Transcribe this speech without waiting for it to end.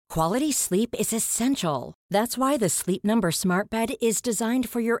Quality sleep is essential. That's why the Sleep Number Smart Bed is designed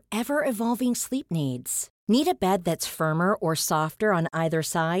for your ever-evolving sleep needs. Need a bed that's firmer or softer on either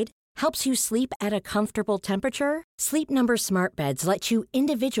side? Helps you sleep at a comfortable temperature? Sleep Number Smart Beds let you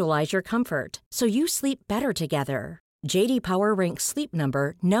individualize your comfort, so you sleep better together. J.D. Power ranks Sleep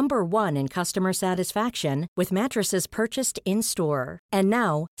Number number 1 in customer satisfaction with mattresses purchased in-store. And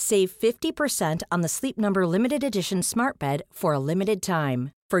now, save 50% on the Sleep Number Limited Edition Smart Bed for a limited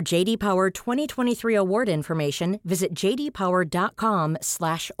time. For J.D. Power 2023 award information, visit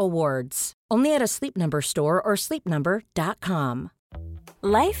jdpower.com/awards. Only at a Sleep Number store or sleepnumber.com.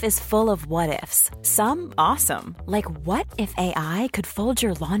 Life is full of what-ifs. Some awesome, like what if AI could fold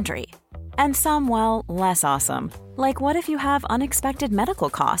your laundry? And some, well, less awesome. Like what if you have unexpected medical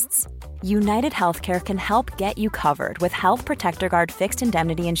costs? United Healthcare can help get you covered with Health Protector Guard fixed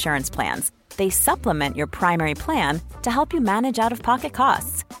indemnity insurance plans. They supplement your primary plan to help you manage out-of-pocket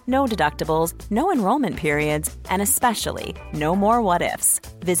costs. No deductibles, no enrollment periods, and especially no more what-ifs.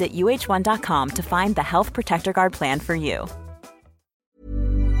 Visit uh1.com to find the Health Protector Guard plan for you.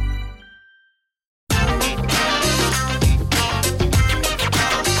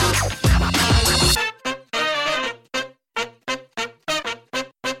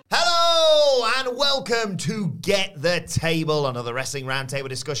 Welcome to Get the Table, another Wrestling Roundtable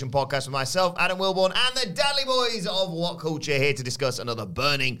discussion podcast with myself, Adam Wilborn, and the Dudley Boys of What Culture here to discuss another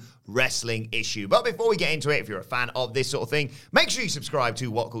burning wrestling issue. But before we get into it, if you're a fan of this sort of thing, make sure you subscribe to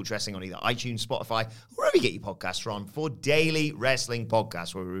What Culture Wrestling on either iTunes, Spotify, or wherever you get your podcasts from for daily wrestling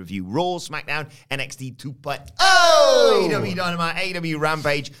podcasts where we review Raw, SmackDown, NXT 2.0, AEW Dynamite, AEW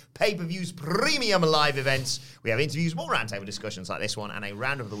Rampage, pay-per-views, premium live events. We have interviews, more roundtable discussions like this one, and a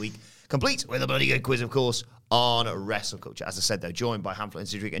round of the week complete with a bloody good quiz, of course, on wrestle culture. As I said, though, joined by Hamlet and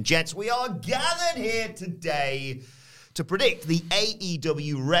Cedric. And gents, we are gathered here today to predict the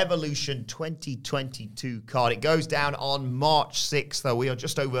AEW Revolution 2022 card. It goes down on March 6th, though. We are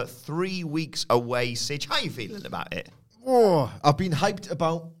just over 3 weeks away. Sidge, how are you feeling about it? Oh, I've been hyped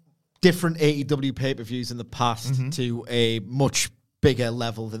about different AEW pay-per-views in the past to a much bigger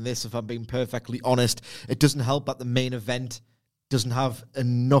level than this, if I'm being perfectly honest. It doesn't help that the main event doesn't have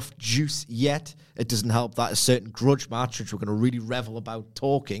enough juice yet. It doesn't help that a certain grudge match, which we're going to really revel about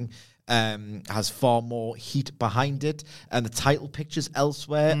talking, has far more heat behind it. And the title pictures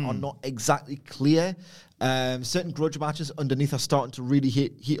elsewhere are not exactly clear. Certain grudge matches underneath are starting to really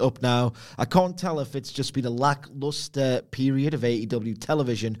heat up now. I can't tell if it's just been a lackluster period of AEW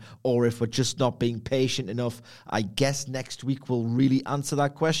television or if we're just not being patient enough. I guess next week will really answer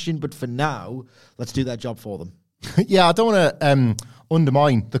that question. But for now, let's do their job for them. Yeah, I don't want to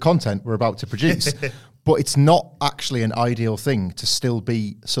undermine the content we're about to produce, but it's not actually an ideal thing to still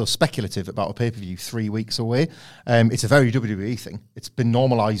be so speculative about a pay-per-view 3 weeks away. It's a very WWE thing. It's been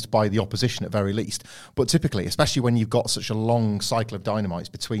normalised by the opposition at very least. But typically, especially when you've got such a long cycle of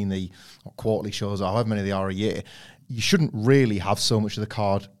Dynamites between the quarterly shows or however many they are a year, you shouldn't really have so much of the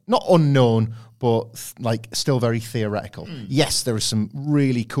card, not unknown, but like still very theoretical. Yes, there are some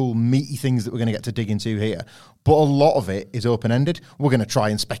really cool, meaty things that we're going to get to dig into here, but a lot of it is open-ended. We're going to try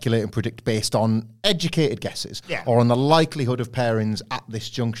and speculate and predict based on educated guesses or on the likelihood of pairings at this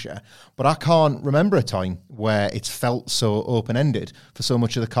juncture. But I can't remember a time where it's felt so open-ended for so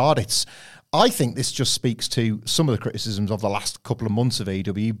much of the card. I think this just speaks to some of the criticisms of the last couple of months of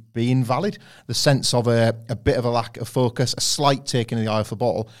AEW being valid. The sense of a bit of a lack of focus, a slight taking of the eye off the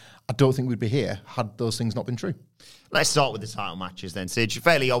ball. I don't think we'd be here had those things not been true. Let's start with the title matches then, Sidge.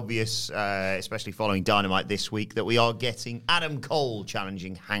 Fairly obvious, especially following Dynamite this week, that we are getting Adam Cole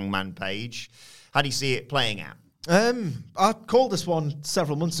challenging Hangman Page. How do you see it playing out? I called this one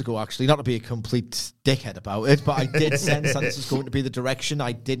several months ago, actually, not to be a complete dickhead about it, but I did sense that this was going to be the direction.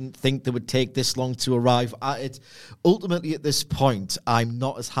 I didn't think they would take this long to arrive at it. Ultimately, at this point, I'm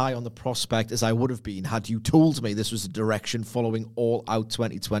not as high on the prospect as I would have been had you told me this was the direction following All Out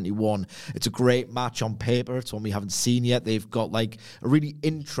 2021. It's a great match on paper. It's one we haven't seen yet. They've got like a really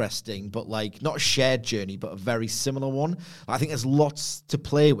interesting, but like not a shared journey, but a very similar one. I think there's lots to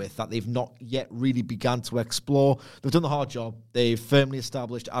play with that they've not yet really begun to explore. They've done the hard job. They've firmly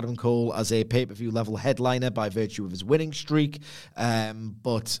established Adam Cole as a pay-per-view level headliner by virtue of his winning streak.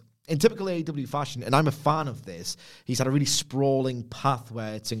 But in typical AEW fashion, and I'm a fan of this, he's had a really sprawling path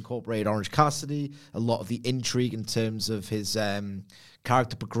where it's incorporated Orange Cassidy. A lot of the intrigue in terms of his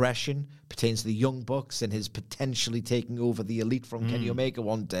character progression pertains to the Young Bucks and his potentially taking over the Elite from Kenny Omega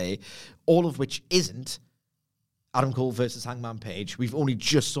one day, all of which isn't Adam Cole versus Hangman Page. We've only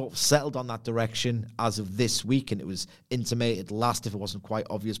just sort of settled on that direction as of this week, and it was intimated last if it wasn't quite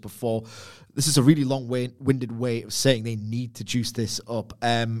obvious before. This is a really long-winded way of saying they need to juice this up.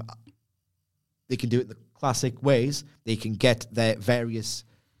 They can do it in the classic ways. They can get their various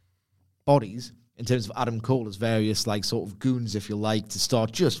bodies, in terms of Adam Cole, as various like sort of goons, if you like, to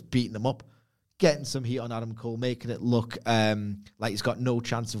start just beating them up, getting some heat on Adam Cole, making it look like he's got no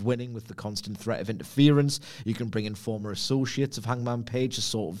chance of winning with the constant threat of interference. You can bring in former associates of Hangman Page to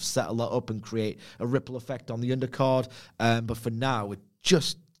sort of settle it up and create a ripple effect on the undercard. But for now, it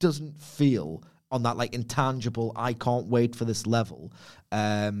just doesn't feel on that like intangible, I can't wait for this level,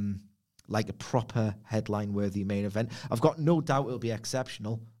 like a proper headline-worthy main event. I've got no doubt it'll be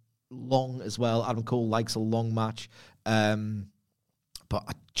exceptional. Long as well. Adam Cole likes a long match. But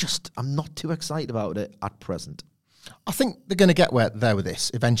I'm not too excited about it at present. I think they're going to get there with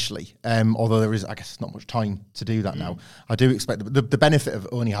this eventually. Although there is, I guess, not much time to do that now. I do expect the benefit of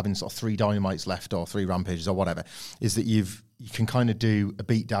only having sort of 3 Dynamites left or 3 Rampages or whatever is that you can kind of do a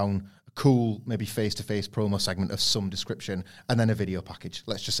beatdown, a cool, maybe face-to-face promo segment of some description, and then a video package.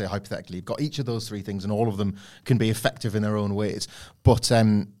 Let's just say hypothetically, you've got each of those 3 things, and all of them can be effective in their own ways. But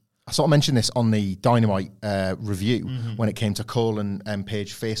I sort of mentioned this on the Dynamite review when it came to Cole and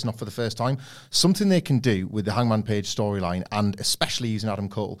Page facing off for the first time. Something they can do with the Hangman Page storyline, and especially using Adam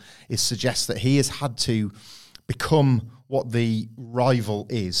Cole, is suggest that he has had to become what the rival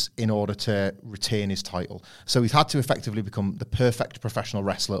is in order to retain his title. So he's had to effectively become the perfect professional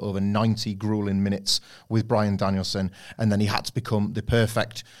wrestler over 90 grueling minutes with Bryan Danielson, and then he had to become the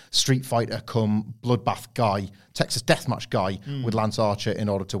perfect Street Fighter come bloodbath guy, Texas Deathmatch guy with Lance Archer in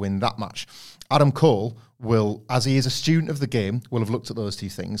order to win that match. Adam Cole will, as he is a student of the game, will have looked at those 2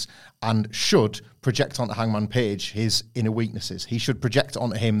 things and should project onto Hangman Page his inner weaknesses. He should project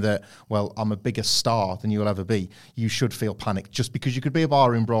onto him that, well, I'm a bigger star than you'll ever be. You should feel panicked. Just because you could be a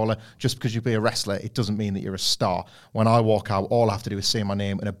barroom brawler, just because you could be a wrestler, it doesn't mean that you're a star. When I walk out, all I have to do is say my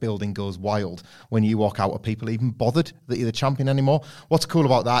name and a building goes wild. When you walk out, are people even bothered that you're the champion anymore? What's cool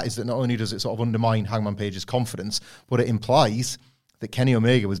about that is that not only does it sort of undermine Hangman Page's confidence, but it implies that Kenny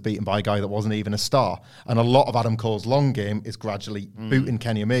Omega was beaten by a guy that wasn't even a star. And a lot of Adam Cole's long game is gradually booting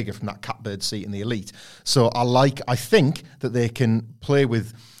Kenny Omega from that catbird seat in the Elite. So I think that they can play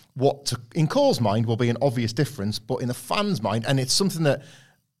with what, in Cole's mind, will be an obvious difference, but in the fans' mind, and it's something that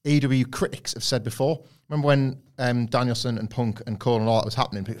AEW critics have said before. Remember when Danielson and Punk and Cole and all that was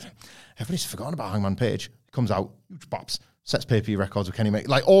happening? Everybody's forgotten about Hangman Page. He comes out, huge bops, sets pay-per-view records with Kenny Omega,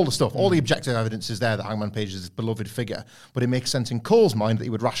 like all the stuff, all the objective evidence is there that Hangman Page is this beloved figure, but it makes sense in Cole's mind that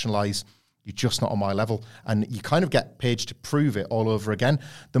he would rationalise, you're just not on my level, and you kind of get Page to prove it all over again.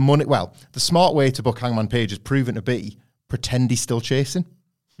 The smart way to book Hangman Page is proven to be pretend he's still chasing.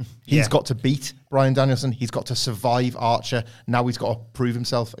 He's got to beat Bryan Danielson. He's got to survive Archer. Now he's got to prove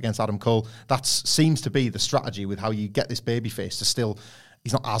himself against Adam Cole. That seems to be the strategy with how you get this babyface to still...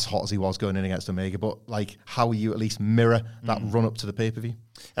 He's not as hot as he was going in against Omega, but like, how you at least mirror that run up to the pay-per-view?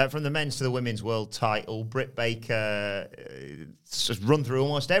 From the men's to the women's world title, Britt Baker just run through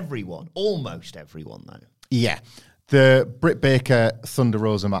almost everyone though. Yeah. The Britt Baker Thunder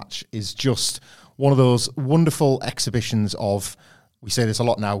Rosa match is just one of those wonderful exhibitions of, we say this a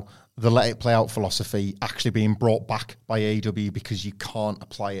lot now, the let it play out philosophy actually being brought back by AEW because you can't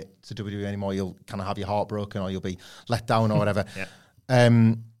apply it to WWE anymore. You'll kind of have your heart broken or you'll be let down or whatever. Yeah.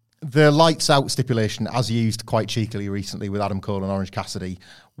 The lights out stipulation, as used quite cheekily recently with Adam Cole and Orange Cassidy,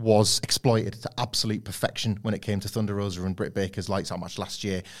 was exploited to absolute perfection when it came to Thunder Rosa and Britt Baker's lights out match last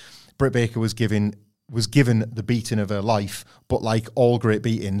year. Britt Baker was given the beating of her life, but like all great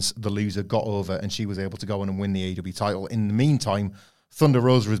beatings, the loser got over and she was able to go on and win the AEW title. In the meantime, Thunder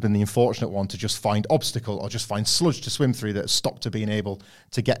Rosa has been the unfortunate one to just find obstacle or just find sludge to swim through that has stopped her being able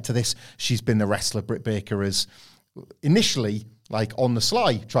to get to this. She's been the wrestler Britt Baker has initially, like on the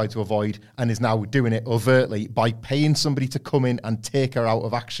sly, tried to avoid, and is now doing it overtly by paying somebody to come in and take her out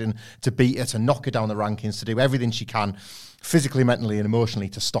of action, to beat her, to knock her down the rankings, to do everything she can physically, mentally and emotionally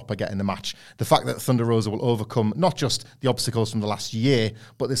to stop her getting the match. The fact that Thunder Rosa will overcome not just the obstacles from the last year,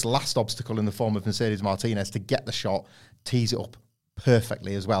 but this last obstacle in the form of Mercedes Martinez to get the shot, tees it up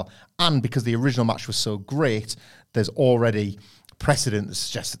perfectly as well. And because the original match was so great, there's already precedent that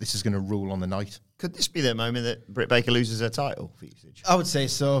suggests that this is going to rule on the night. Could this be the moment that Britt Baker loses her title for usage? I would say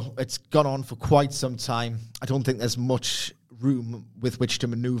so. It's gone on for quite some time. I don't think there's much room with which to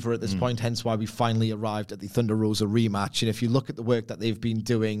maneuver at this point, hence why we finally arrived at the Thunder Rosa rematch. And if you look at the work that they've been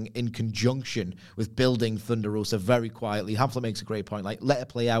doing in conjunction with building Thunder Rosa very quietly, Hamflett makes a great point, like, let it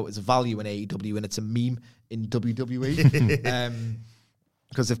play out as a value in AEW and it's a meme in WWE.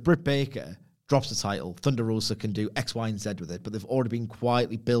 Because if Britt Baker drops the title. Thunder Rosa can do X, Y, and Z with it, but they've already been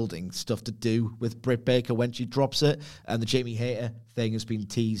quietly building stuff to do with Britt Baker when she drops it. And the Jamie Hayter thing has been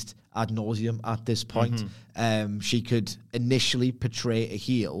teased ad nauseum at this point. She could initially portray a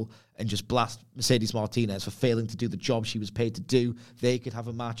heel and just blast Mercedes Martinez for failing to do the job she was paid to do. They could have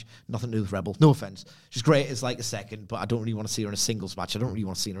a match. Nothing to do with Rebel. No offense. She's great as like a second, but I don't really want to see her in a singles match. I don't really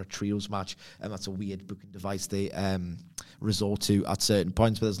want to see her in a trios match. And that's a weird booking device they resort to at certain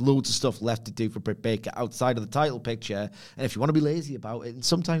points. But there's loads of stuff left to do for Britt Baker outside of the title picture. And if you want to be lazy about it, and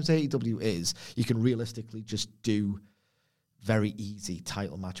sometimes AEW is, you can realistically just do very easy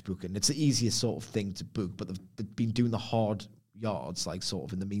title match booking. It's the easiest sort of thing to book, but they've been doing the hard yards, like, sort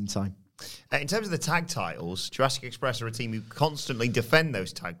of in the meantime. In terms of the tag titles, Jurassic Express are a team who constantly defend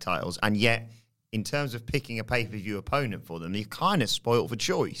those tag titles, and yet, in terms of picking a pay-per-view opponent for them, you're kind of spoiled for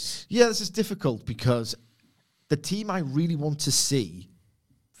choice. Yeah, this is difficult because the team I really want to see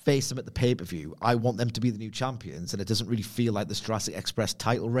face them at the pay-per-view, I want them to be the new champions, and it doesn't really feel like this Jurassic Express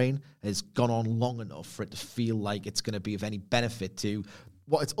title reign has gone on long enough for it to feel like it's going to be of any benefit to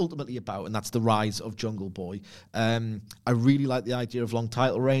what it's ultimately about, and that's the rise of Jungle Boy. I really like the idea of long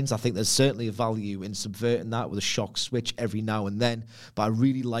title reigns. I think there's certainly a value in subverting that with a shock switch every now and then, but I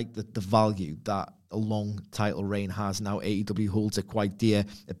really like the value that a long title reign has now. AEW holds it quite dear.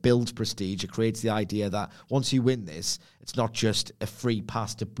 It builds prestige. It creates the idea that once you win this, it's not just a free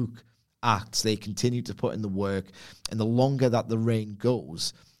pass to book acts. They continue to put in the work, and the longer that the reign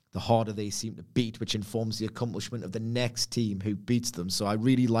goes, the harder they seem to beat, which informs the accomplishment of the next team who beats them. So I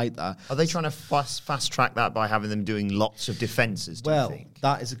really like that. Are they trying to fast track that by having them doing lots of defences, do you think?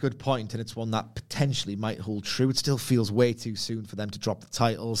 That is a good point, and it's one that potentially might hold true. It still feels way too soon for them to drop the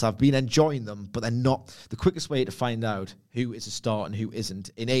titles. I've been enjoying them, but they're not. The quickest way to find out who is a star and who isn't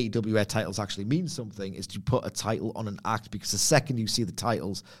in AEW, where titles actually mean something, is to put a title on an act, because the second you see the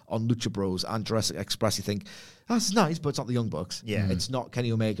titles on Lucha Bros and Jurassic Express, you think, that's nice, but it's not the Young Bucks. Yeah. It's not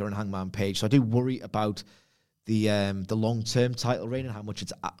Kenny Omega and Hangman Page. So I do worry about the long-term title reign and how much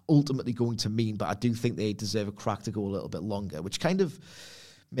it's ultimately going to mean, but I do think they deserve a crack to go a little bit longer, which kind of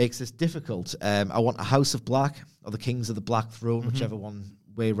makes this difficult. I want a House of Black or the Kings of the Black Throne, whichever one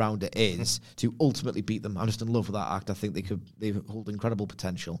way around it is, to ultimately beat them. I'm just in love with that act. I think they hold incredible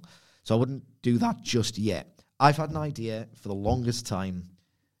potential. So I wouldn't do that just yet. I've had an idea for the longest time,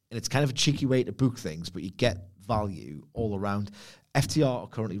 and it's kind of a cheeky way to book things, but you get value all around. FTR are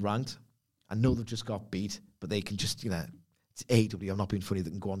currently ranked. I know they've just got beat, but they can just, it's AEW, I'm not being funny, they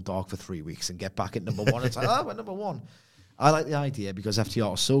can go on dark for 3 weeks and get back at number one. It's like, we're number one. I like the idea because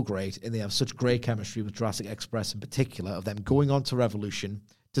FTR are so great, and they have such great chemistry with Jurassic Express in particular, of them going on to Revolution.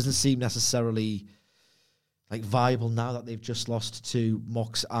 Doesn't seem necessarily like viable now that they've just lost to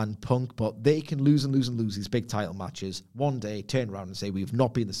Mox and Punk, but they can lose and lose and lose these big title matches. One day, turn around and say, we've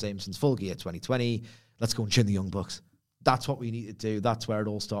not been the same since Full Gear 2020. Let's go and chin the Young Bucks. That's what we need to do. That's where it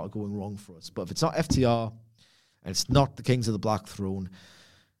all started going wrong for us. But if it's not FTR and it's not the Kings of the Black Throne,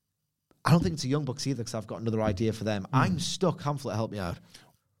 I don't think it's the Young Bucks either, because I've got another idea for them. I'm stuck. Hamflet, help me out.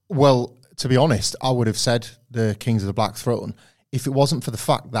 Well, to be honest, I would have said the Kings of the Black Throne if it wasn't for the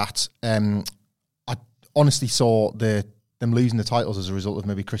fact that I honestly saw them losing the titles as a result of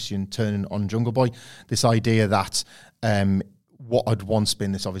maybe Christian turning on Jungle Boy. This idea that what had once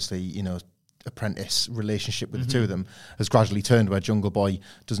been this, obviously, apprentice relationship with the two of them has gradually turned where Jungle Boy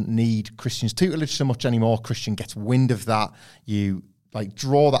doesn't need Christian's tutelage so much anymore. Christian gets wind of that. You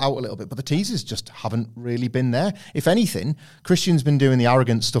draw that out a little bit, but the teasers just haven't really been there. If anything, Christian's been doing the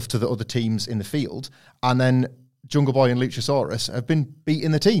arrogant stuff to the other teams in the field, and then Jungle Boy and Luchasaurus have been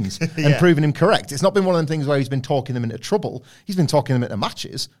beating the teams and proving him correct. It's not been one of them things where he's been talking them into trouble. He's been talking them into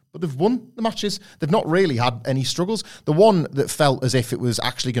matches, but they've won the matches. They've not really had any struggles. The one that felt as if it was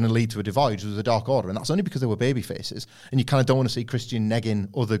actually going to lead to a divide was the Dark Order, and that's only because they were baby faces, and you kind of don't want to see Christian negging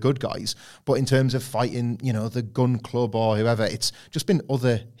other good guys. But in terms of fighting, the Gun Club or whoever, it's just been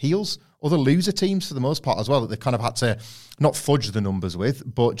other heels, other loser teams for the most part as well, that they've kind of had to not fudge the numbers with,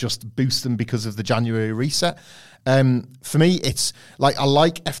 but just boost them because of the January reset. For me, it's I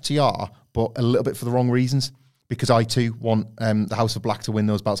like FTR, but a little bit for the wrong reasons, because I too want the House of Black to win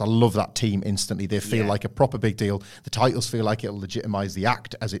those belts. I love that team instantly. They feel like a proper big deal. The titles feel like it'll legitimize the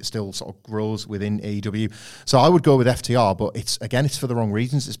act as it still sort of grows within AEW. So I would go with FTR, but it's for the wrong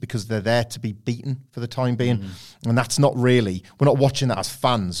reasons. It's because they're there to be beaten for the time being. And that's not really, we're not watching that as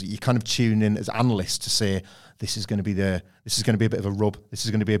fans. You kind of tune in as analysts to say, this is going to be a bit of a rub. This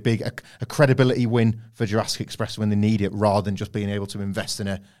is going to be a credibility win for Jurassic Express when they need it, rather than just being able to invest in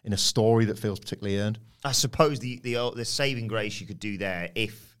a story that feels particularly earned. I suppose the saving grace you could do there,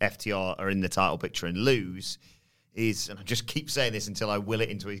 if FTR are in the title picture and lose, is, and I just keep saying this until I will it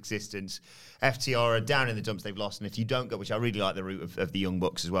into existence, FTR are down in the dumps, they've lost, and if you don't go, which I really like the route of the Young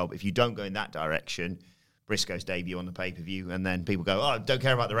Bucks as well, but if you don't go in that direction, Briscoe's debut on the pay-per-view, and then people go, don't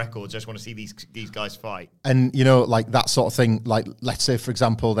care about the records, just want to see these guys fight. And, like that sort of thing, like, let's say, for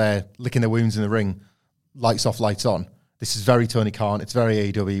example, they're licking their wounds in the ring, lights off, lights on. This is very Tony Khan. It's very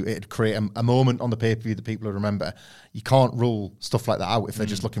AEW. It'd create a moment on the pay-per-view that people will remember. You can't rule stuff like that out if they're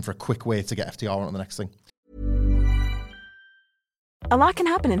just looking for a quick way to get FTR on the next thing. A lot can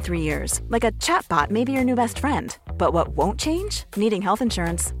happen in 3 years, like a chatbot may be your new best friend. But what won't change? Needing health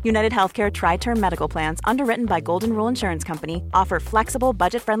insurance. United Healthcare Tri-Term Medical Plans, underwritten by Golden Rule Insurance Company, offer flexible,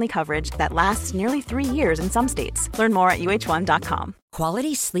 budget-friendly coverage that lasts nearly 3 years in some states. Learn more at UH1.com.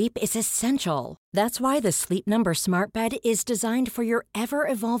 Quality sleep is essential. That's why the Sleep Number Smart Bed is designed for your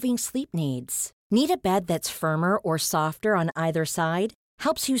ever-evolving sleep needs. Need a bed that's firmer or softer on either side?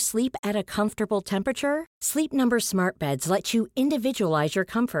 Helps you sleep at a comfortable temperature? Sleep Number Smart Beds let you individualize your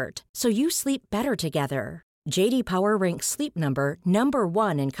comfort, so you sleep better together. J.D. Power ranks Sleep Number number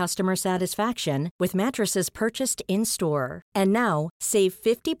 1 in customer satisfaction with mattresses purchased in-store. And now, save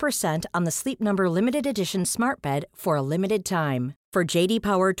 50% on the Sleep Number Limited Edition Smart Bed for a limited time. For J.D.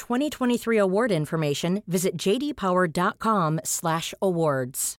 Power 2023 award information, visit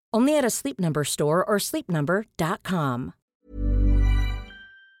jdpower.com/awards. Only at a Sleep Number store or sleepnumber.com.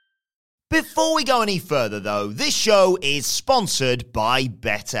 Before we go any further, though, this show is sponsored by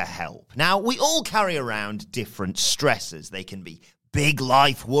BetterHelp. Now, we all carry around different stressors. They can be big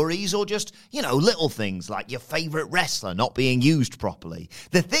life worries or just, little things like your favorite wrestler not being used properly.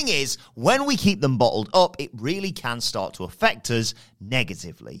 The thing is, when we keep them bottled up, it really can start to affect us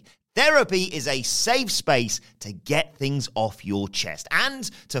negatively. Therapy is a safe space to get things off your chest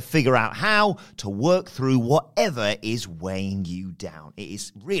and to figure out how to work through whatever is weighing you down. It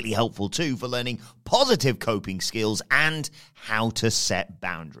is really helpful too for learning positive coping skills and how to set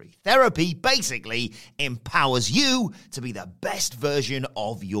boundaries. Therapy basically empowers you to be the best version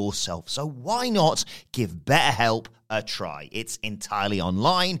of yourself. So why not give BetterHelp a try? It's entirely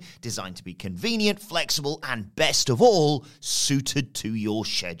online, designed to be convenient, flexible, and best of all, suited to your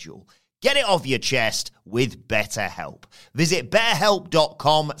schedule. Get it off your chest with BetterHelp. Visit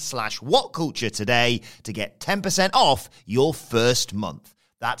betterhelp.com/whatculture today to get 10% off your first month.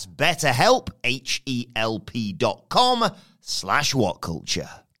 That's BetterHelp, HELP.com/whatculture.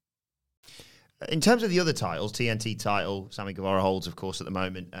 In terms of the other titles, TNT title, Sammy Guevara holds, of course, at the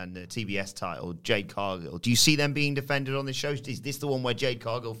moment, and the TBS title, Jade Cargill. Do you see them being defended on this show? Is this the one where Jade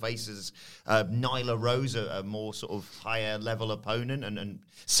Cargill faces Nyla Rose, a more sort of higher level opponent? And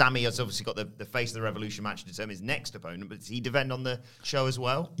Sammy has obviously got the face of the Revolution match to determine his next opponent, but does he defend on the show as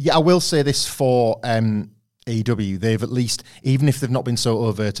well? Yeah, I will say this for AEW, they've at least, even if they've not been so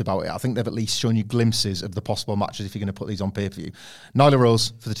overt about it, I think they've at least shown you glimpses of the possible matches if you're going to put these on pay-per-view. Nyla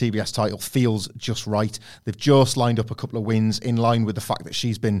Rose for the TBS title feels just right. They've just lined up a couple of wins in line with the fact that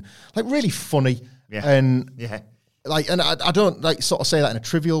she's been really funny. Yeah. And yeah. And I don't sort of say that in a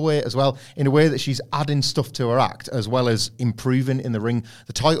trivial way as well, in a way that she's adding stuff to her act as well as improving in the ring.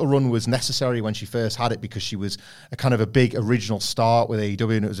 The title run was necessary when she first had it because she was a kind of a big original start with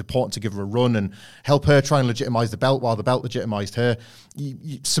AEW, and it was important to give her a run and help her try and legitimize the belt while the belt legitimized her.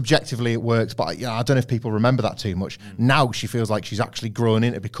 Subjectively, it works, but I don't know if people remember that too much. Now she feels like she's actually grown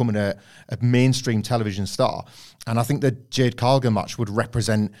into becoming a mainstream television star. And I think the Jade Cargill match would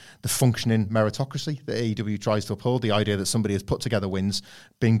represent the functioning meritocracy that AEW tries to uphold, the idea that somebody has put together wins,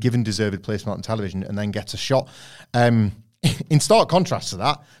 been given deserved placement on television, and then gets a shot. In stark contrast to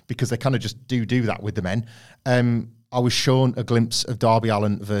that, because they kind of just do that with the men, I was shown a glimpse of Darby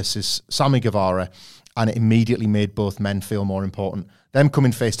Allin versus Sammy Guevara, and it immediately made both men feel more important. Them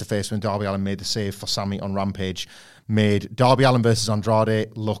coming face-to-face when Darby Allin made the save for Sammy on Rampage made Darby Allin versus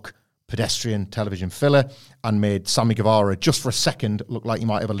Andrade look pedestrian television filler and made Sammy Guevara, just for a second, look like he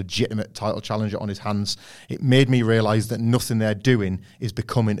might have a legitimate title challenger on his hands. It made me realise that nothing they're doing is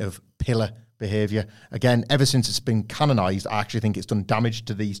becoming of pillar behaviour. Again, ever since it's been canonised, I actually think it's done damage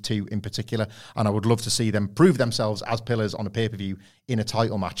to these two in particular, and I would love to see them prove themselves as pillars on a pay-per-view in a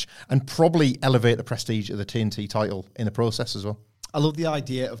title match and probably elevate the prestige of the TNT title in the process as well. I love the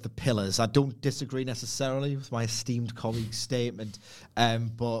idea of the pillars. I don't disagree necessarily with my esteemed colleague's statement,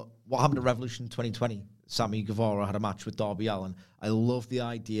 but what happened at Revolution 2020? Sammy Guevara had a match with Darby Allin. I love the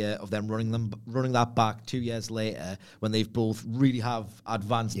idea of them running that back 2 years later when they've both really have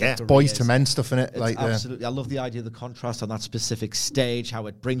advanced. Yeah, boys to men stuff in it. Absolutely. I love the idea of the contrast on that specific stage, how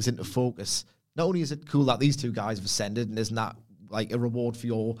it brings into focus. Not only is it cool that these two guys have ascended and isn't that like a reward for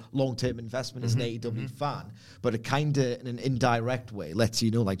your long-term investment as an AEW fan, but it kind of, in an indirect way, lets you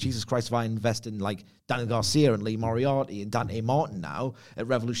know, like, Jesus Christ, if I invest in, like, Daniel Garcia and Lee Moriarty and Dante Martin now at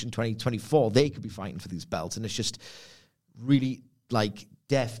Revolution 2024, they could be fighting for these belts, and it's just really, like,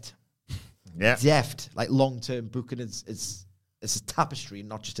 deft, like, long-term booking is it's a tapestry,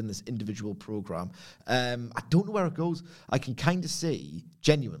 not just in this individual program. I don't know where it goes. I can kind of see,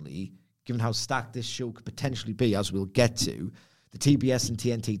 genuinely, given how stacked this show could potentially be, as we'll get to, the TBS and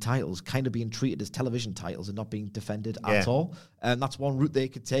TNT titles kind of being treated as television titles and not being defended at all. And that's one route they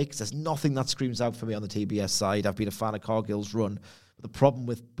could take, because there's nothing that screams out for me on the TBS side. I've been a fan of Cargill's run. But the problem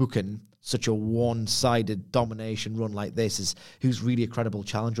with booking such a one-sided domination run like this is who's really a credible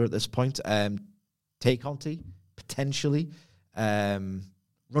challenger at this point. Tay Conti, potentially.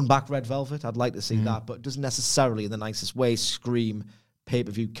 Run back Red Velvet, I'd like to see that, but it doesn't necessarily, in the nicest way, scream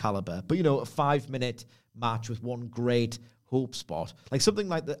pay-per-view caliber. But, you know, a 5-minute match with one great hope spot, like something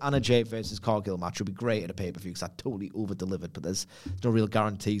like the Anna Jay versus Cargill match would be great at a pay-per-view, because that totally over-delivered, but there's no real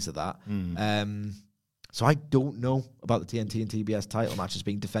guarantees of that. So I don't know about the TNT and TBS title matches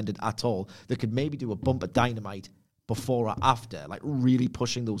being defended at all. They could maybe do a bump at Dynamite before or after, like really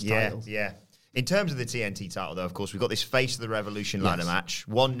pushing those titles. Yeah. In terms of the TNT title, though, of course, we've got this Face of the Revolution ladder match.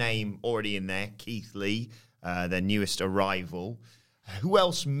 One name already in there, Keith Lee, their newest arrival. Who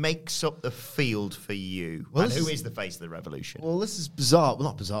else makes up the field for you? Well, and who is the Face of the Revolution? Well, this is bizarre. Well,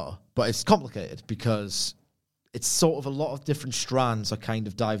 not bizarre, but it's complicated, because it's sort of a lot of different strands are kind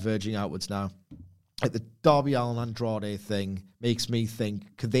of diverging outwards now. Like the Darby Allin Andrade thing makes me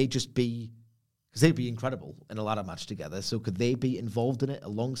think, could they just be... Because they'd be incredible in a ladder match together. So could they be involved in it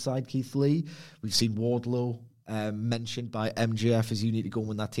alongside Keith Lee? We've seen Wardlow mentioned by MJF as you need to go and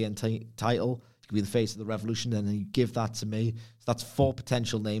win that TNT title. You could be the Face of the Revolution, and then you give that to me. So that's 4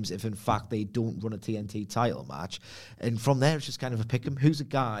 potential names if, in fact, they don't run a TNT title match. And from there, it's just kind of a pick 'em. Who's a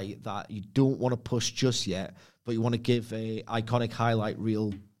guy that you don't want to push just yet, but you want to give a iconic highlight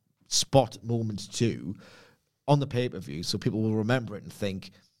reel spot moment to on the pay-per-view, so people will remember it and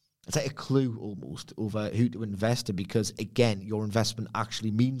think... It's like a clue almost over who to invest in, because, again, your investment actually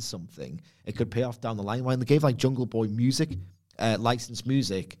means something. It could pay off down the line. When they gave, like, Jungle Boy music, licensed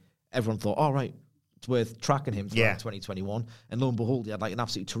music, everyone thought, all right, it's worth tracking him throughout 2021. And lo and behold, he had, like, an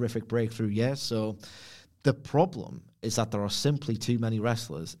absolutely terrific breakthrough year. So the problem is that there are simply too many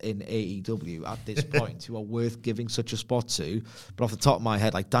wrestlers in AEW at this point who are worth giving such a spot to. But off the top of my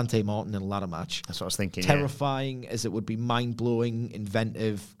head, like Dante Martin in a ladder match. That's what I was thinking. Terrifying as it would be, mind-blowing,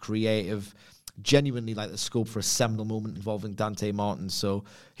 inventive, creative, genuinely like the scope for a seminal moment involving Dante Martin. So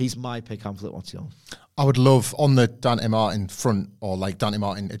he's my pick. Hamlet, what's yours? I would love, on the Dante Martin front, or like Dante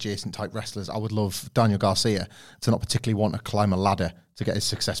Martin adjacent type wrestlers, I would love Daniel Garcia to not particularly want to climb a ladder to get his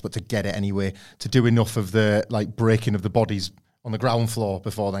success, but to get it anyway, to do enough of the like breaking of the bodies on the ground floor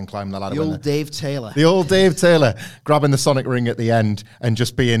before then climbing the ladder. The old Dave Taylor. The old Dave Taylor grabbing the Sonic ring at the end and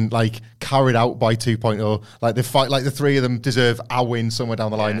just being like carried out by 2.0. Like the fight, like the three of them deserve a win somewhere down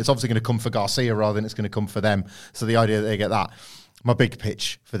the line. It's obviously going to come for Garcia rather than it's going to come for them. So the idea that they get that. My big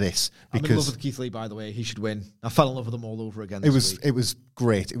pitch for this, because I'm in love with Keith Lee, by the way. He should win. I fell in love with him all over again. It was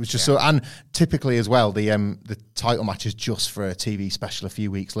great. It was just so, and typically as well, the title match is just for a TV special a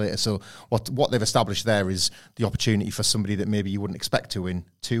few weeks later. So what they've established there is the opportunity for somebody that maybe you wouldn't expect to win.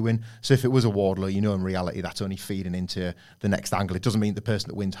 So if it was a Wardlow, you know, in reality that's only feeding into the next angle. It doesn't mean the person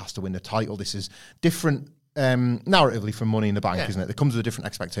that wins has to win the title. This is different narratively from Money in the Bank, isn't it? It comes with a different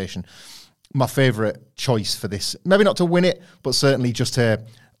expectation. My favourite choice for this, maybe not to win it, but certainly just to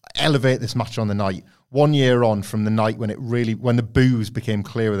elevate this match on the night. 1 year on from the night when the boos became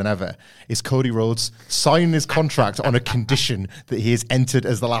clearer than ever, is Cody Rhodes signing his contract on a condition that he is entered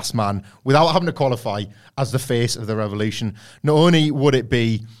as the last man without having to qualify as the face of the Revolution. Not only would it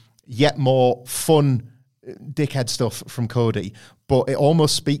be yet more fun dickhead stuff from Cody, but it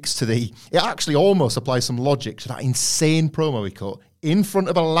almost speaks to it actually almost applies some logic to that insane promo he cut in front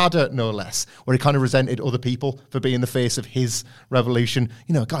of a ladder, no less, where he kind of resented other people for being the face of his revolution.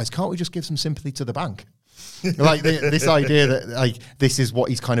 You know, guys, can't we just give some sympathy to the bank? Like this idea that like this is what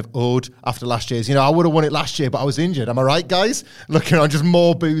he's kind of owed after last year's. You know, I would have won it last year, but I was injured. Am I right, guys? Looking on just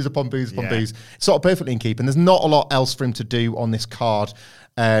more booze upon booze upon booze. It's sort of perfectly in keeping. There's not a lot else for him to do on this card.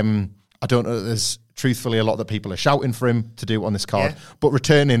 I don't know that there's truthfully a lot that people are shouting for him to do on this card, but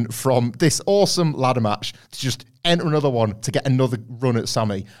returning from this awesome ladder match to just enter another one to get another run at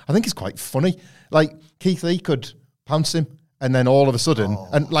Sammy, I think is quite funny. Like Keith Lee could pounce him and then all of a sudden,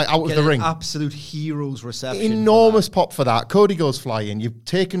 and like out of the ring, absolute hero's reception. Enormous pop for that. Cody goes flying. You've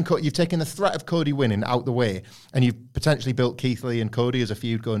taken the threat of Cody winning out the way, and you've potentially built Keith Lee and Cody as a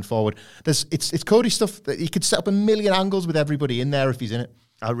feud going forward. It's Cody stuff that he could set up a million angles with everybody in there if he's in it.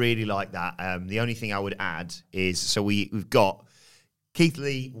 I really like that. The only thing I would add is, so we've got Keith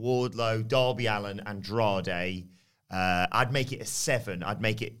Lee, Wardlow, Darby Allin, Andrade. I'd make it a 7. I'd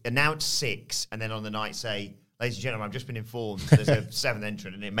make it announce 6, and then on the night say, ladies and gentlemen, I've just been informed there's a 7th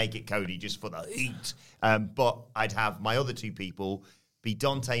entrant, and make it Cody just for the heat. But I'd have my other 2 people be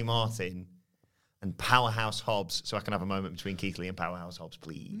Dante Martin and Powerhouse Hobbs, so I can have a moment between Keith Lee and Powerhouse Hobbs,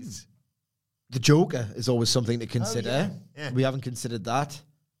 please. The Joker is always something to consider. Yeah. We haven't considered that.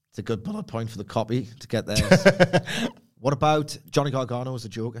 It's a good bullet point for the copy to get there. What about Johnny Gargano as the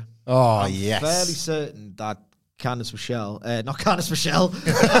Joker? I'm fairly certain that Candice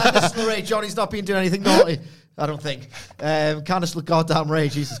LeRae, Johnny's not been doing anything naughty. I don't think. Candice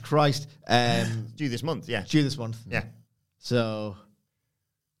LeGoddamn Jesus Christ. Due this month, yeah. Due this month. Yeah. So,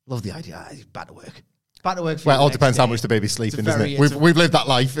 love the idea. Back to work. Back to work. Well, it all depends how much the baby's sleeping, isn't it? We've lived that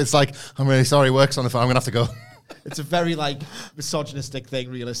life. It's like, I'm really sorry, work's on the phone, I'm going to have to go. It's a very, like, misogynistic thing,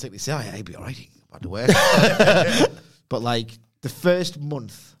 realistically. Say, oh, yeah, he'd be all right. Back to work. But, like, the first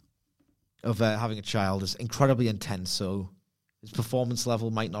month of having a child is incredibly intense, so his performance level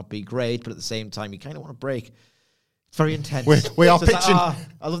might not be great, but at the same time, you kind of want a break. It's very intense. We are so pitching. Like,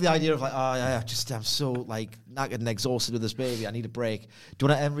 I love the idea of like, I'm so like knackered and exhausted with this baby. I need a break. Do you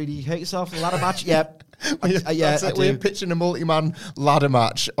want to really hurt yourself in a ladder match? Yep. We're pitching a multi-man ladder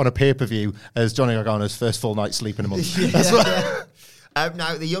match on a pay-per-view as Johnny Gargano's first full night sleep in a month. That's what.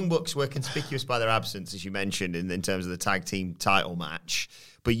 Now, the Young Bucks were conspicuous by their absence, as you mentioned, in terms of the tag team title match.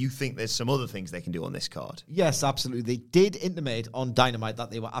 But you think there's some other things they can do on this card? Yes, absolutely. They did intimate on Dynamite that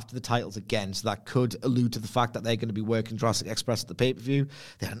they were after the titles again, so that could allude to the fact that they're going to be working Jurassic Express at the pay-per-view.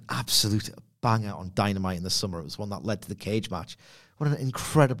 They had an absolute banger on Dynamite in the summer. It was one that led to the cage match. What an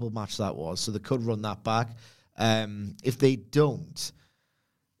incredible match that was. So they could run that back. If they don't,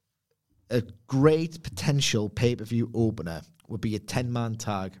 a great potential pay-per-view opener would be a 10-man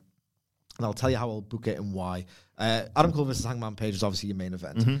tag. And I'll tell you how I'll book it and why. Adam Cole versus Hangman Page is obviously your main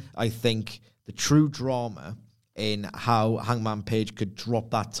event. Mm-hmm. I think the true drama in how Hangman Page could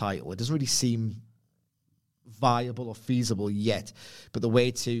drop that title, it doesn't really seem viable or feasible yet. But the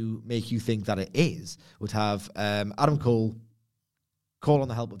way to make you think that it is would have Adam Cole call on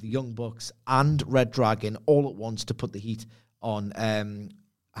the help of the Young Bucks and Red Dragon all at once to put the heat on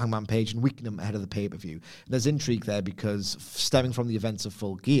Hangman Page and weaken him ahead of the pay-per-view. And there's intrigue there because stemming from the events of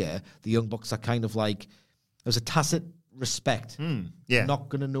Full Gear, the Young Bucks are kind of like, there's a tacit respect. Yeah. Not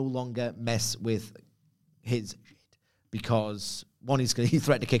going to no longer mess with his shit because one, he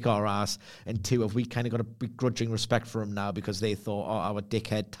threatened to kick our ass, and two, have we kind of got a begrudging respect for him now because they thought our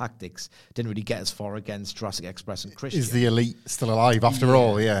dickhead tactics didn't really get as far against Jurassic Express and Christian. Is the Elite still alive after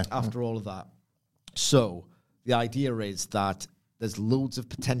all? Yeah. After all of that. So the idea is that there's loads of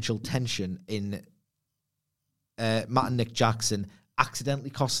potential tension in Matt and Nick Jackson accidentally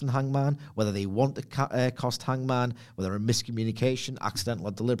costing Hangman, whether they want to cost Hangman, whether a miscommunication, accidental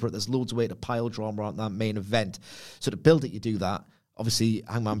or deliberate. There's loads of way to pile drama on that main event. So to build it, you do that. Obviously,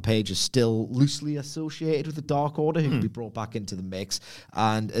 Hangman Page is still loosely associated with the Dark Order, who can be brought back into the mix.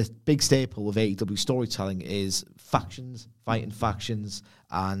 And a big staple of AEW storytelling is factions, fighting factions,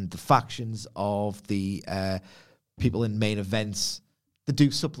 and the factions of the people in main events that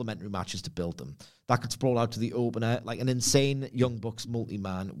do supplementary matches to build them. That could sprawl out to the opener, like an insane Young Bucks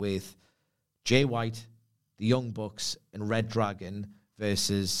multi-man with Jay White, the Young Bucks, and Red Dragon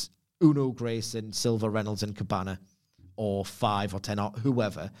versus Uno, Grayson, Silver, Reynolds, and Cabana, or 5 or 10 or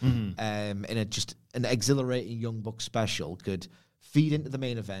whoever. In an exhilarating Young Bucks special could feed into the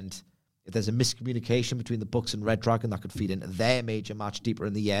main event. If there's a miscommunication between the Bucks and Red Dragon, that could feed into their major match deeper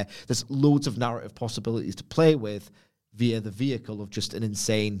in the year. There's loads of narrative possibilities to play with via the vehicle of just an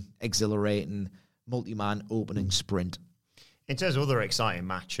insane, exhilarating, multi-man opening sprint. In terms of other exciting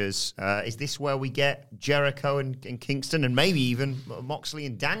matches, is this where we get Jericho and Kingston and maybe even Moxley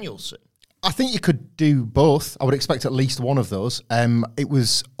and Danielson? I think you could do both. I would expect at least one of those. It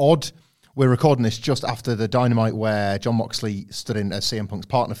was odd. We're recording this just after the Dynamite where Jon Moxley stood in as CM Punk's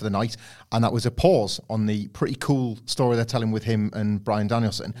partner for the night, and that was a pause on the pretty cool story they're telling with him and Bryan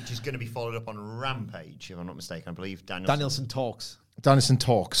Danielson. Which is going to be followed up on Rampage, if I'm not mistaken. I believe Danielson talks.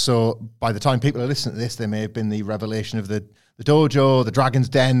 So by the time people are listening to this, there may have been the revelation of the dojo, the Dragon's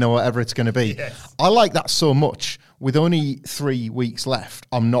Den, or whatever it's going to be. Yes. I like that so much. With only 3 weeks left,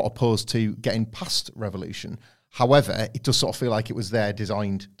 I'm not opposed to getting past Revolution, However, it does sort of feel like it was there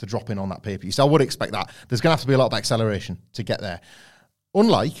designed to drop in on that pay-per-view. So I would expect that. There's going to have to be a lot of acceleration to get there.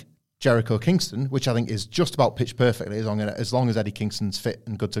 Unlike Jericho Kingston, which I think is just about pitched perfectly as long as Eddie Kingston's fit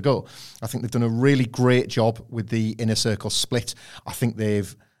and good to go. I think they've done a really great job with the Inner Circle split.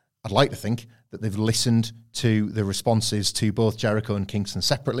 I'd like to think that they've listened to the responses to both Jericho and Kingston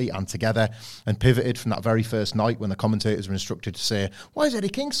separately and together, and pivoted from that very first night when the commentators were instructed to say, "Why is Eddie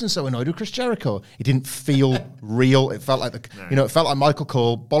Kingston so annoyed with Chris Jericho?" It didn't feel real. It felt like it felt like Michael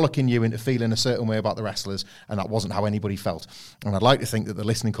Cole bollocking you into feeling a certain way about the wrestlers, and that wasn't how anybody felt. And I'd like to think that the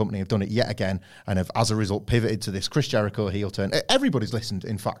listening company have done it yet again, and have, as a result, pivoted to this Chris Jericho heel turn. Everybody's listened,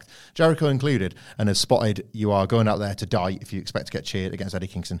 in fact, Jericho included, and has spotted you are going out there to die if you expect to get cheered against Eddie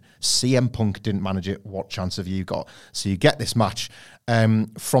Kingston. CM Punk didn't manage it. What chance have you got? So you get this match.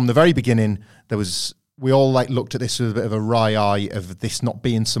 From the very beginning, we all looked at this with a bit of a wry eye of this not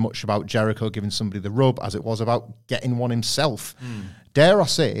being so much about Jericho giving somebody the rub as it was about getting one himself. Dare I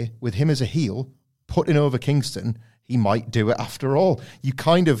say, with him as a heel, putting over Kingston, he might do it after all. You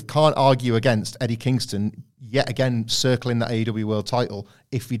kind of can't argue against Eddie Kingston yet again circling that AEW World title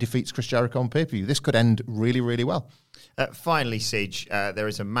if he defeats Chris Jericho on pay-per-view. This could end really, really well. Finally, Sige, there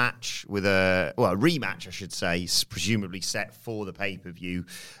is a match with a rematch, I should say, presumably set for the pay-per-view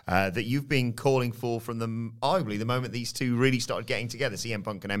that you've been calling for from arguably the moment these two really started getting together, CM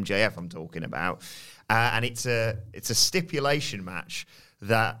Punk and MJF I'm talking about. And it's a stipulation match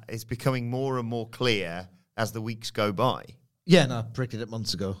that is becoming more and more clear as the weeks go by. Yeah, no, I predicted it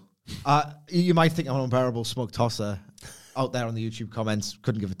months ago. You might think I'm an unbearable smug tosser out there on the YouTube comments.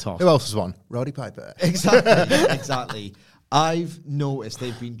 Couldn't give a toss. Who else has won? Roddy Piper. Exactly. I've noticed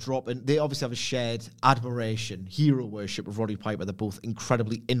they've been dropping. They obviously have a shared admiration, hero worship of Roddy Piper. They're both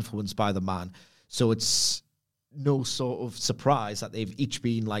incredibly influenced by the man. So it's no sort of surprise that they've each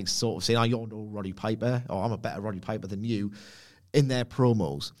been sort of saying, "Oh, you're no Roddy Piper," or "I'm a better Roddy Piper than you," in their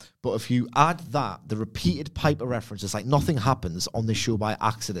promos. But if you add that, the repeated Piper references, nothing happens on this show by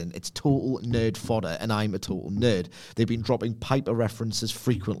accident. It's total nerd fodder, and I'm a total nerd. They've been dropping Piper references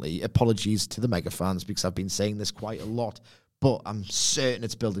frequently. Apologies to the mega fans, because I've been saying this quite a lot, but I'm certain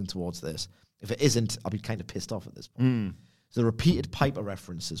it's building towards this. If it isn't, I'll be kind of pissed off at this point. So the repeated Piper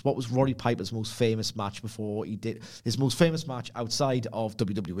references. What was Roddy Piper's most famous match before he did? His most famous match outside of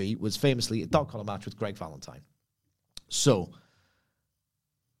WWE was famously a dog collar match with Greg Valentine. So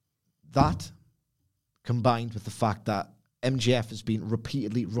that, combined with the fact that MJF has been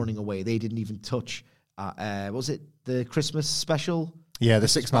repeatedly running away. They didn't even touch, was it the Christmas special? Yeah, the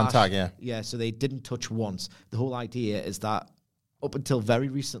six-man tag, yeah. Yeah, so they didn't touch once. The whole idea is that up until very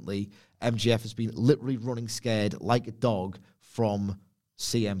recently, MJF has been literally running scared like a dog from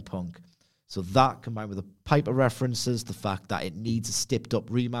CM Punk. So that, combined with the Piper references, the fact that it needs a stepped-up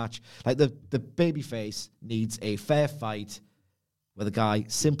rematch. The babyface needs a fair fight where the guy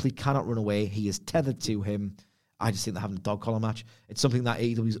simply cannot run away. He is tethered to him. I just think they're having a dog collar match. It's something that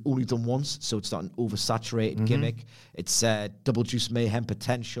AEW's only done once, so it's not an oversaturated gimmick. It's double juice mayhem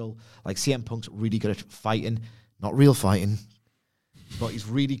potential. CM Punk's really good at fighting. Not real fighting, but he's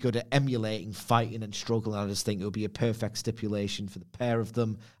really good at emulating fighting and struggling. I just think it would be a perfect stipulation for the pair of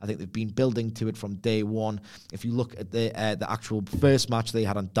them. I think they've been building to it from day one. If you look at the actual first match they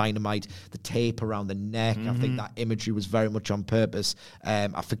had on Dynamite, the tape around the neck, I think that imagery was very much on purpose.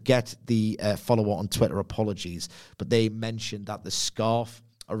 I forget the follower on Twitter, apologies, but they mentioned that the scarf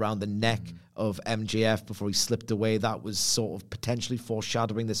around the neck of MJF before he slipped away, that was sort of potentially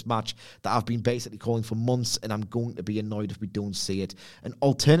foreshadowing this match that I've been basically calling for months, and I'm going to be annoyed if we don't see it. An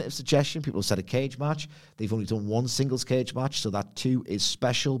alternative suggestion, people have said a cage match. They've only done one singles cage match, so that too is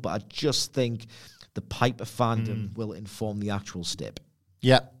special, but I just think the Piper fandom will inform the actual stip.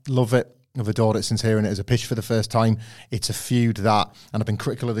 Yeah, love it. I've adored it since hearing it as a pitch for the first time. It's a feud that, and I've been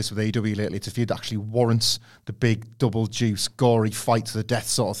critical of this with AEW lately, it's a feud that actually warrants the big double juice, gory fight to the death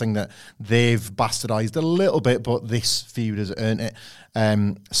sort of thing that they've bastardized a little bit, but this feud has earned it.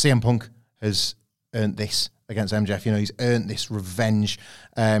 CM Punk has earned this against MJF. He's earned this revenge.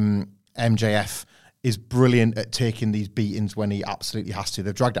 MJF is brilliant at taking these beatings when he absolutely has to.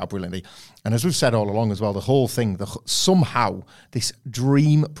 They've dragged it out brilliantly. And as we've said all along as well, the whole thing, somehow this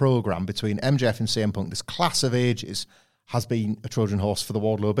dream program between MJF and CM Punk, this class of ages, has been a Trojan horse for the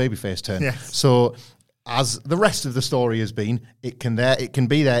Wardlow babyface turn. Yes. So as the rest of the story has been, it can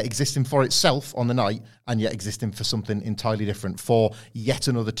be there existing for itself on the night and yet existing for something entirely different, for yet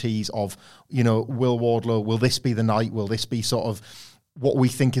another tease of, will Wardlow, will this be the night? Will this be sort of what we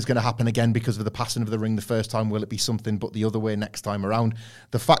think is going to happen again because of the passing of the ring the first time? Will it be something but the other way next time around?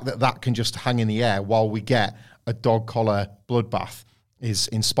 The fact that can just hang in the air while we get a dog collar bloodbath is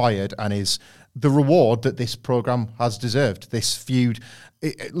inspired and is the reward that this program has deserved. This feud,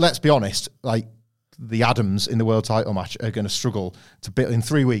 let's be honest, like the Adams in the world title match are going to struggle to build in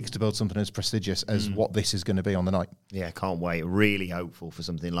 3 weeks to build something as prestigious as what this is going to be on the night. Yeah, can't wait. Really hopeful for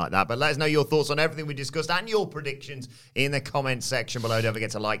something like that. But let us know your thoughts on everything we discussed and your predictions in the comments section below. Don't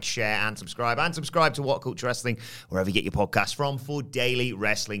forget to like, share, and subscribe. And subscribe to What Culture Wrestling, wherever you get your podcasts from, for daily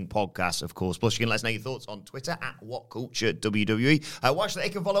wrestling podcasts, of course. Plus, you can let us know your thoughts on Twitter at WhatCultureWWE. Watch that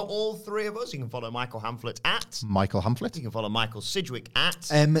you can follow all three of us. You can follow Michael Hamflett at Michael Hamflett. You can follow Michael Sidgwick at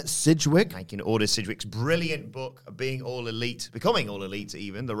Sidgwick. You can order Sidgwick's brilliant book, Being All Elite, Becoming All Elite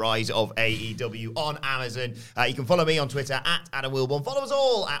even, The Rise of AEW on Amazon. You can follow me on Twitter at Adam Wilborn. Follow us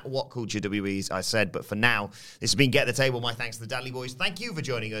all at What Culture WWE, as I said. But for now, this has been Get the Table. My thanks to the Dudley Boys. Thank you for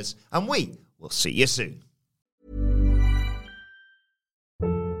joining us, and we will see you soon.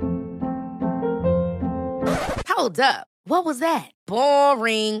 Hold up. What was that?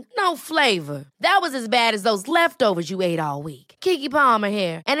 Boring. No flavor. That was as bad as those leftovers you ate all week. Keke Palmer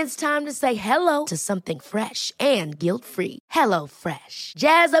here. And it's time to say hello to something fresh and guilt-free. Hello Fresh.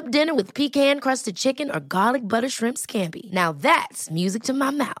 Jazz up dinner with pecan-crusted chicken or garlic butter shrimp scampi. Now that's music to my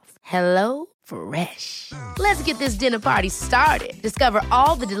mouth. Hello Fresh. Let's get this dinner party started. Discover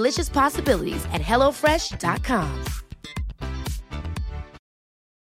all the delicious possibilities at HelloFresh.com.